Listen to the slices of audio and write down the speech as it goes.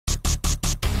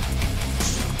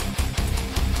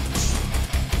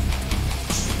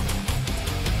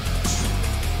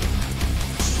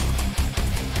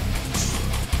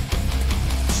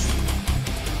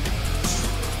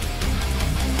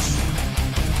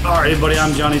Alright everybody,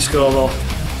 I'm Johnny Scoville.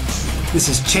 This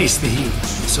is Chase the Heat.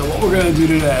 So what we're going to do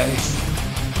today,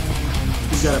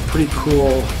 we've got a pretty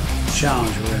cool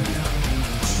challenge we're going to do.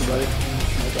 Everybody?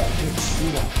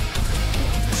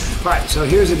 Alright, so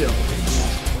here's the deal.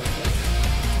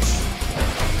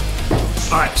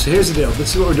 Alright, so here's the deal.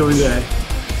 This is what we're doing today.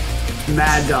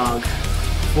 Mad Dog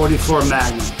 44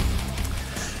 Magnum.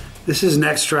 This is an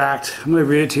extract. I'm going to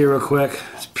read it to you real quick.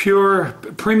 It's pure,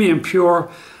 premium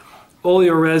pure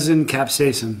oleoresin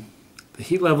capsaicin. The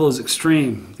heat level is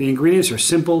extreme. The ingredients are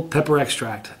simple pepper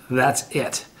extract. That's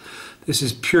it. This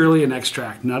is purely an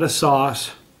extract, not a sauce.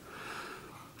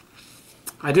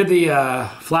 I did the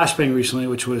flashbang recently,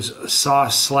 which was a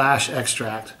sauce /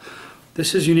 extract.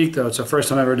 This is unique though. It's the first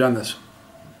time I've ever done this.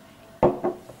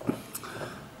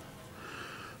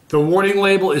 The warning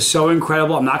label is so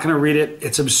incredible. I'm not going to read it.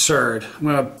 It's absurd. I'm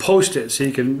going to post it so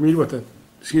you can read what the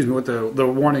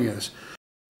warning is.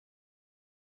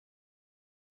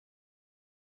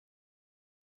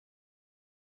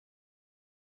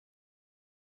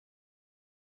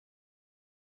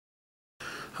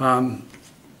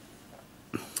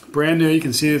 Brand new. You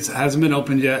can see it hasn't been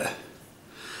opened yet.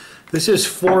 This is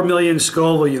 4 million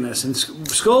Scoville units, and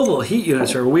Scoville heat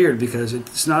units are weird because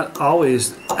it's not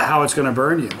always how it's going to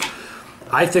burn you.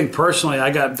 I think personally I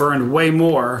got burned way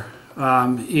more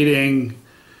eating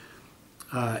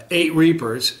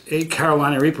 8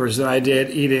 Carolina Reapers than I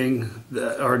did eating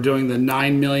doing the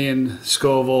 9 million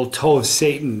Scoville toe of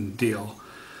Satan deal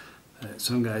that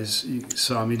some guys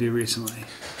saw me do recently.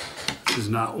 This is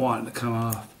not wanting to come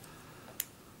off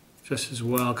just as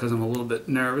well because I'm a little bit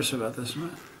nervous about this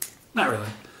one. Not really.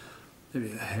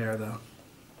 Maybe a hair though.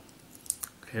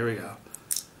 Okay, here we go.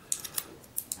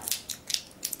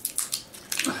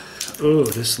 Ooh,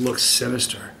 this looks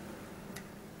sinister.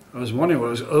 I was wondering what it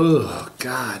was. Oh,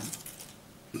 God.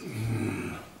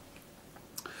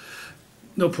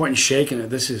 No point in shaking it.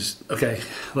 This is, okay,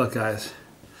 look guys.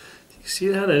 You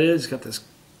see how that is? It's got this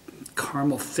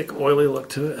caramel, thick, oily look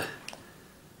to it.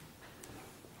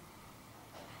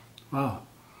 Wow.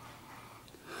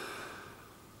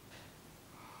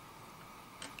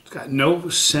 It's got no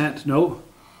scent, no,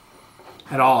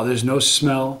 at all. There's no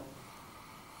smell.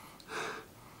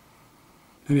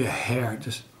 Maybe a hair,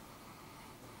 just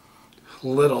a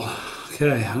little.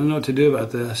 Okay, I don't know what to do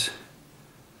about this.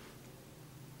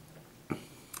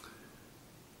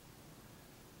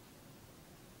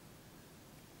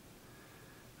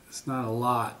 It's not a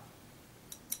lot.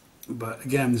 But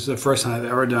again, this is the first time I've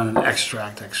ever done an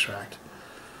extract.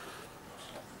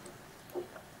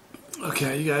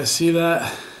 Okay, you guys see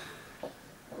that?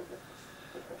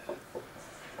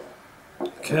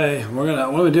 Okay, what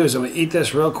I'm gonna do is I'm gonna eat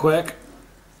this real quick.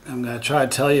 I'm gonna try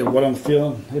to tell you what I'm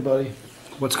feeling. Hey buddy,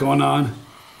 what's going on?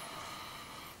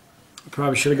 I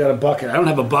probably should have got a bucket. I don't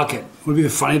have a bucket. Would it be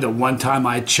funny the one time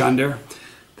I chunder?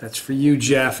 That's for you,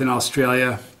 Jeff, in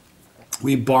Australia.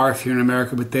 We barf here in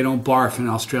America, but they don't barf in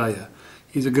Australia.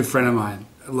 He's a good friend of mine.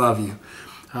 I love you.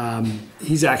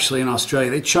 He's actually in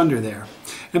Australia. They chunder there.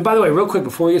 And by the way, real quick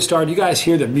before we get started, you guys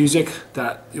hear the music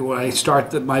that when I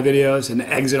start my videos and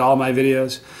exit all my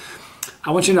videos?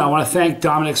 I want you to know, I want to thank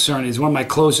Dominic Cerny. He's one of my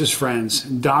closest friends.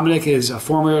 Dominic is a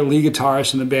former lead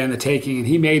guitarist in the band The Taking, and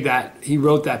he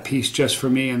wrote that piece just for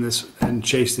me and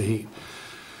Chase the Heat.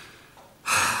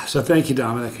 So thank you,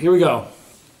 Dominic. Here we go.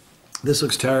 This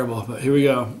looks terrible, but here we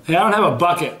go. Hey, I don't have a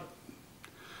bucket.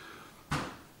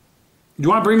 You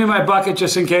want to bring me my bucket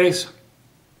just in case?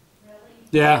 Really?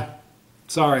 Yeah.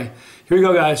 Sorry. Here we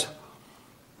go, guys.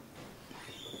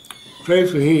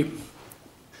 Chase the Heat.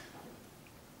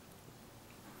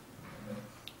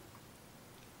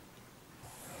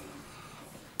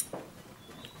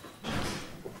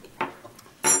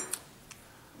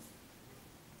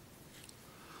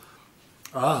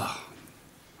 Ah.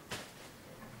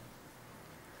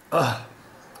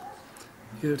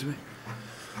 Give it to me.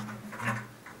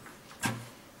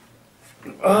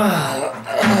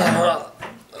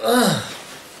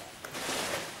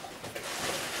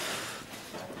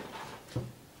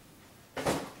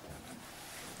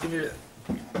 Give me it.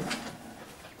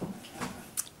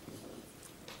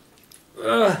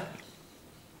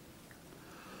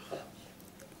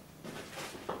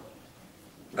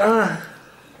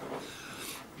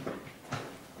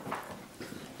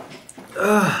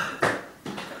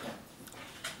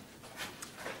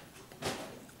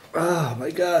 Oh my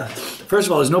God. First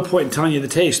of all, there's no point in telling you the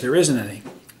taste. There isn't any.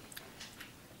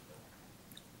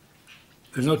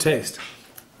 There's no taste.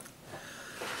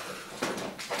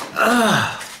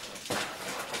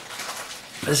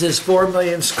 This is 4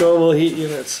 million Scoville heat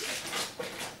units.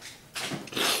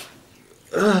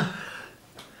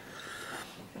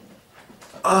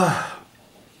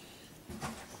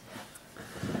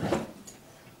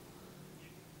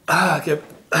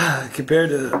 Compared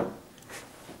to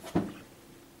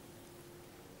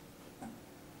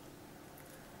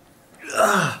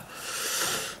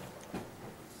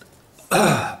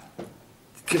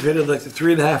compared to like the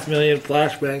 3.5 million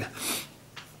flashbang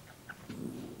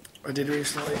I did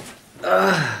recently.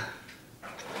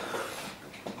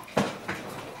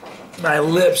 My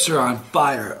lips are on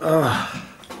fire.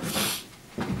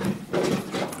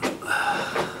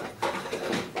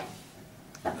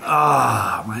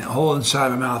 My whole inside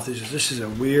of my mouth is just, this is a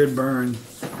weird burn.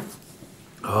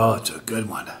 Oh, it's a good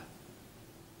one.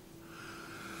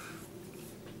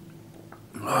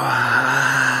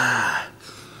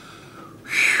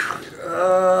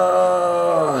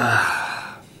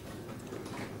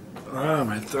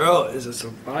 My throat is just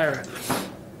on fire.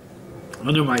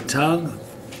 Under my tongue.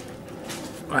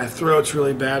 My throat's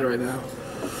really bad right now.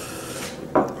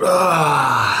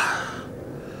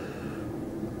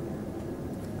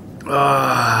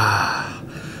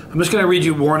 I'm just going to read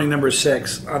you warning number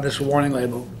 6 on this warning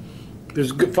label.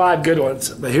 There's 5 good ones,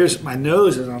 but here's my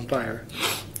nose is on fire.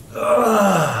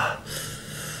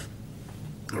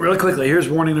 Really quickly, here's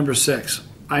warning number 6.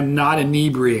 I'm not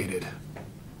inebriated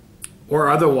or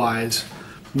otherwise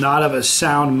not of a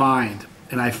sound mind,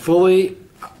 and I'm fully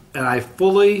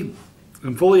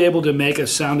able to make a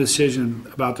sound decision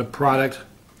about the product,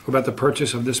 about the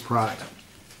purchase of this product.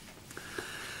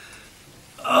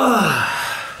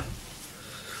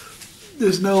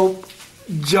 There's no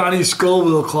Johnny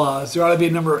Scoville clause. There ought to be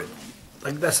a number,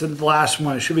 like that's the last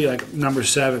one. It should be like number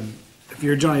 7. If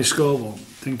you're Johnny Scoville,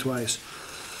 think twice.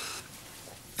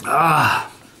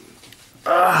 Oh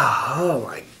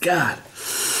my God.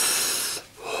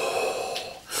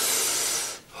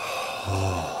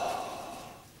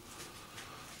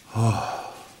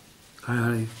 Hi,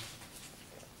 honey.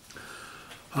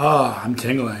 Oh, I'm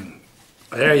tingling.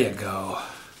 There you go.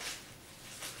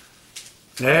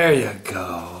 There you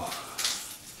go.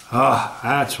 Oh,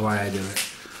 that's why I do it.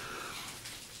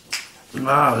 Oh,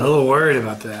 I was a little worried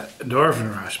about that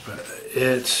endorphin rush, but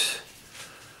it's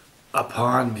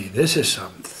upon me. This is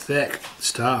some thick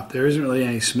stuff. There isn't really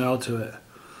any smell to it.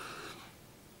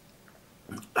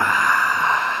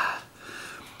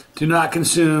 Do not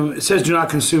consume, it says do not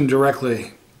consume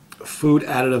directly. Food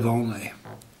additive only.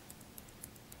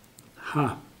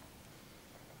 Huh.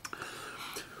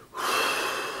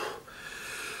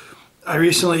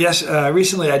 Recently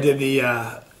I did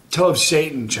the Toe of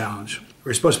Satan challenge.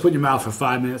 We're supposed to put it in your mouth for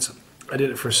 5 minutes. I did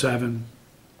it for 7.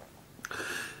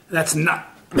 That's not...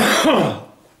 That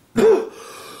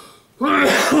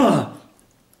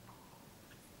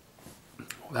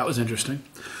was interesting.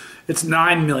 It's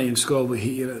 9 million Scoville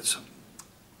heat units.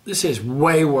 This is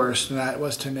way worse than that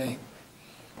was to me.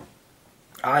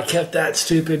 I kept that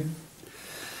stupid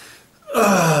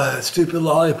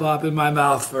lollipop in my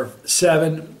mouth for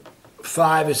 7.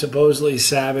 5 is supposedly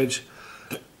savage.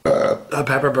 A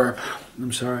pepper burp.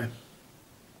 I'm sorry.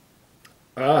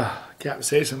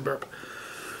 Capsaicin burp.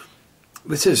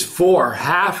 This is 4,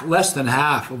 less than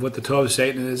half of what the Toe of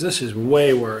Satan is. This is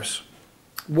way worse.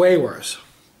 Way worse.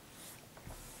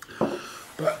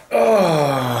 But,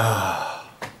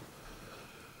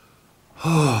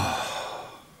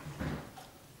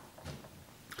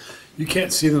 you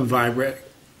can't see them vibrate.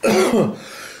 But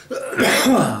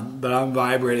I'm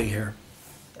vibrating here.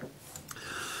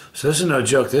 So this is no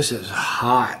joke. This is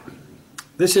hot.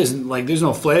 This isn't like, there's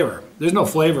no flavor. There's no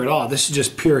flavor at all. This is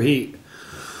just pure heat.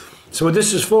 So what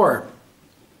this is for,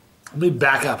 let me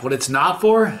back up. What it's not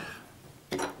for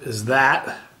is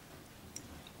that.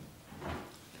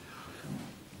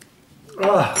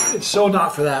 Oh, it's so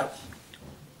not for that.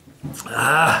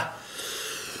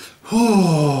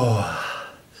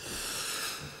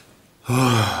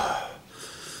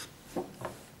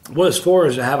 What it's for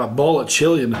is to have a bowl of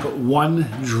chili and to put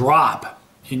 1 drop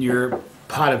in your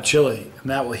pot of chili, and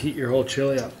that will heat your whole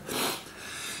chili up.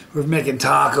 We're making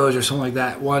tacos or something like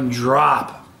that, 1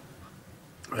 drop.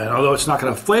 And although it's not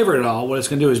going to flavor it at all, what it's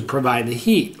going to do is provide the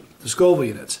heat, the Scoville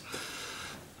units.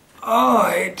 Oh,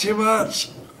 I ate too much.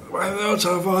 My throat's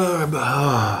on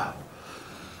fire.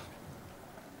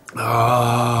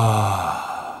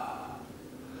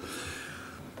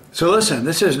 So listen,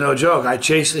 this is no joke. I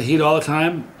chase the heat all the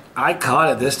time. I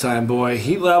caught it this time, boy.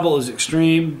 Heat level is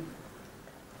extreme.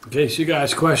 In case you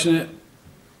guys question it.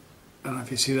 I don't know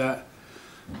if you see that.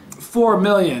 4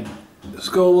 million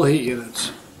Scoville heat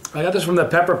units. I got this from the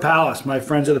Pepper Palace. My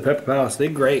friends at the Pepper Palace, they're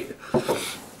great.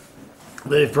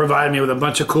 They've provided me with a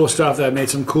bunch of cool stuff that I made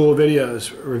some cool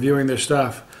videos reviewing their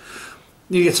stuff.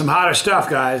 You get some hotter stuff,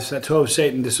 guys. That Toe of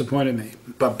Satan disappointed me.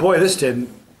 But boy, this didn't.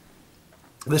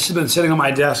 This has been sitting on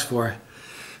my desk for,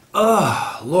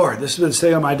 oh, Lord, this has been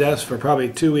sitting on my desk for probably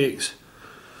 2 weeks.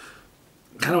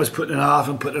 Kind of was putting it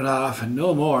off and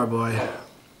no more, boy.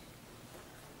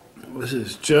 This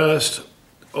is just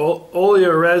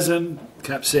oleoresin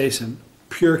capsaicin,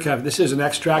 pure cap. This is an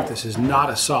extract. This is not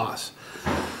a sauce.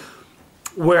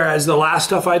 Whereas the last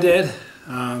stuff I did,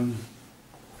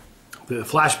 the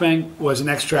flashbang was an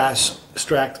extract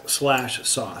slash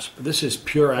sauce. But this is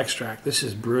pure extract. This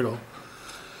is brutal.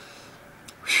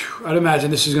 Whew. I'd imagine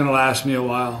this is going to last me a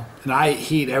while. And I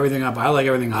heat everything up. I like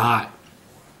everything hot.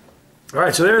 All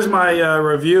right, so there's my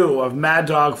review of Mad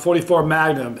Dog 44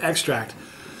 Magnum Extract.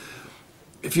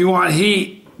 If you want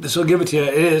heat, this will give it to you.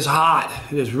 It is hot.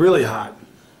 It is really hot.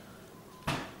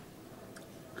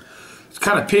 It's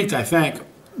kind of peaked, I think.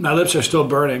 My lips are still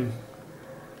burning.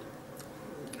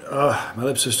 Ugh, my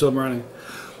lips are still burning.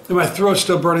 And my throat's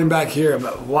still burning back here,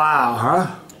 but wow,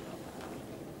 huh?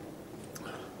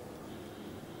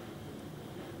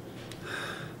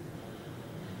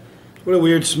 What a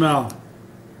weird smell.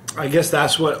 I guess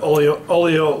that's what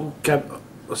oleoresin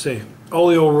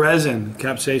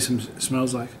capsaicin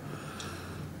smells like.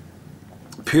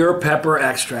 Pure pepper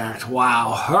extract.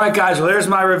 Wow. All right, guys. Well, there's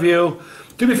my review.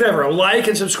 Do me a favor, like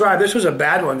and subscribe. This was a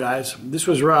bad one, guys. This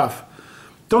was rough.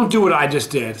 Don't do what I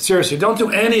just did. Seriously, don't do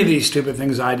any of these stupid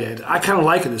things I did. I kind of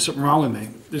like it. There's something wrong with me.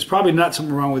 There's probably not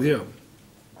something wrong with you,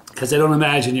 because I don't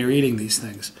imagine you're eating these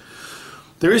things.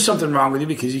 There is something wrong with you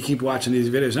because you keep watching these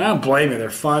videos. And I don't blame you. They're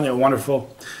fun. They're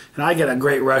wonderful. And I get a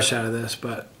great rush out of this.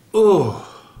 But, ooh,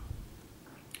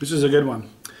 this is a good one.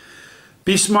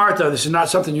 Be smart, though. This is not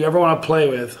something you ever want to play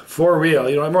with. For real.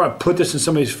 You don't ever want to put this in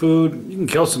somebody's food. You can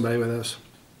kill somebody with this.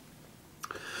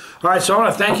 All right, so I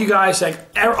want to thank you guys. Thank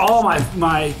all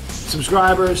my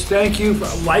subscribers. Thank you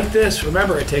for like this.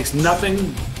 Remember, it takes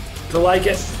nothing to like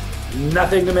it,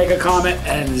 nothing to make a comment,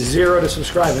 and 0 to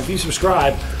subscribe. If you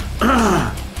subscribe,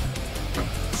 I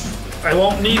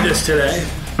won't need this today.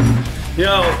 You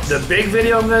know, the big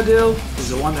video I'm going to do is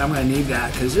the one that I'm going to need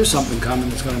that, because there's something coming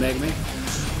that's going to make me.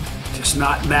 Just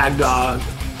not Mag Dog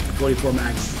 44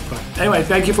 Magnum. But anyway,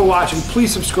 thank you for watching.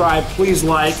 Please subscribe. Please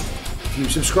like. If you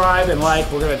subscribe and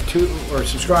like, we're going to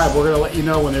subscribe. We're going to let you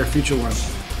know when there are future ones.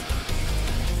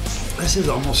 This is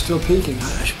almost still peaking.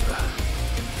 It's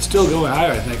still going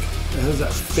higher, I think. It has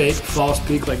that fake, false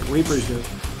peak like Reapers do.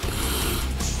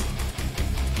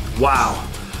 Wow.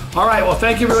 All right, well,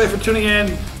 thank you really for tuning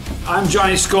in. I'm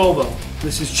Johnny Scoville.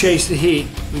 This is Chase the Heat.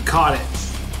 We caught it.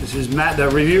 This is the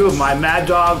review of my Mad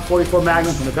Dog 44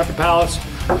 Magnum from the Pepper Palace.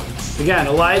 Again,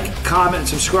 like, comment, and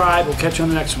subscribe. We'll catch you on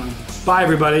the next one. Bye,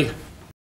 everybody.